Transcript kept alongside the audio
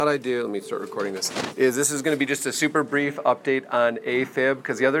What I do, let me start recording this, is going to be just a super brief update on AFib,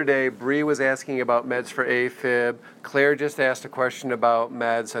 because the other day Bree was asking about meds for AFib, Claire just asked a question about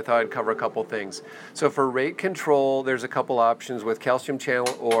meds, so I thought I'd cover a couple things. So for rate control, there's a couple options with calcium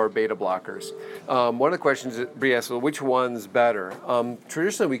channel or beta blockers. One of the questions that Bree asked, well, which one's better?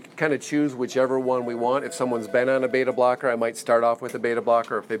 Traditionally, we kind of choose whichever one we want. If someone's been on a beta blocker, I might start off with a beta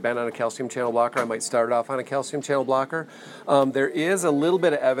blocker. If they've been on a calcium channel blocker, I might start off on a calcium channel blocker. There is a little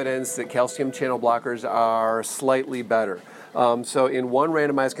bit of evidence that calcium channel blockers are slightly better. So in one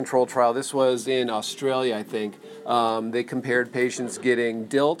randomized controlled trial, this was in Australia, I think, they compared patients getting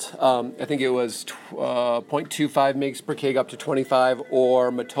DILT, I think it was 0.25 mg per kg up to 25,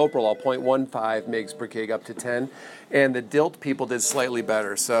 or metoprolol, 0.15 mg per kg up to 10. And the DILT people did slightly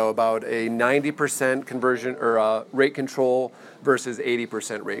better, so about a 90% conversion or rate control versus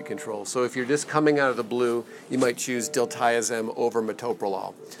 80% rate control. So if you're just coming out of the blue, you might choose diltiazem over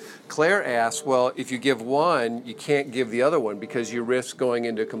metoprolol. Claire asked, well, if you give one, you can't give the other one because you risk going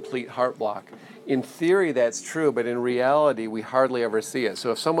into complete heart block. In theory, that's true, but in reality, we hardly ever see it.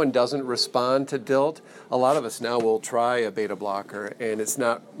 So if someone doesn't respond to DILT, a lot of us now will try a beta blocker, and it's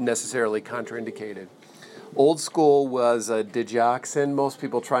not necessarily contraindicated. Old school was digoxin. Most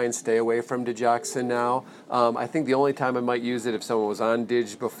people try and stay away from digoxin now. I think the only time I might use it if someone was on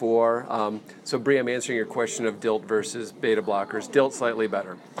dig before. So Bree, I'm answering your question of DILT versus beta blockers. DILT slightly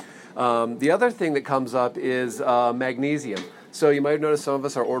better. The other thing that comes up is magnesium. So you might have noticed some of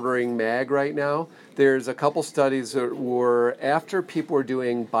us are ordering mag right now. There's a couple studies that were after people were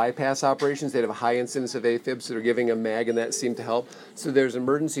doing bypass operations, they'd have a high incidence of AFib, so they're giving a mag, and that seemed to help. So there's an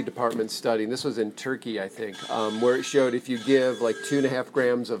emergency department study, and this was in Turkey, I think, where it showed if you give like 2.5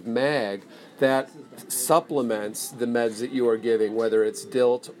 grams of mag, that supplements the meds that you are giving, whether it's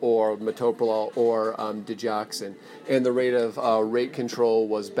DILT or metoprolol or digoxin. And the rate of rate control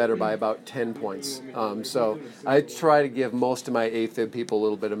was better by about 10 points. So I try to give most of my AFib people a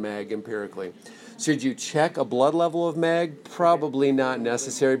little bit of mag empirically. Should you check a blood level of mag? Probably not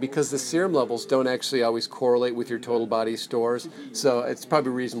necessary because the serum levels don't actually always correlate with your total body stores. So it's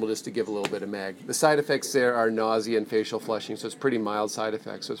probably reasonable just to give a little bit of mag. The side effects there are nausea and facial flushing, so it's pretty mild side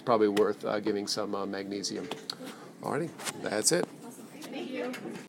effects. So it's probably worth giving some magnesium. Alrighty, that's it. Awesome. Thank you.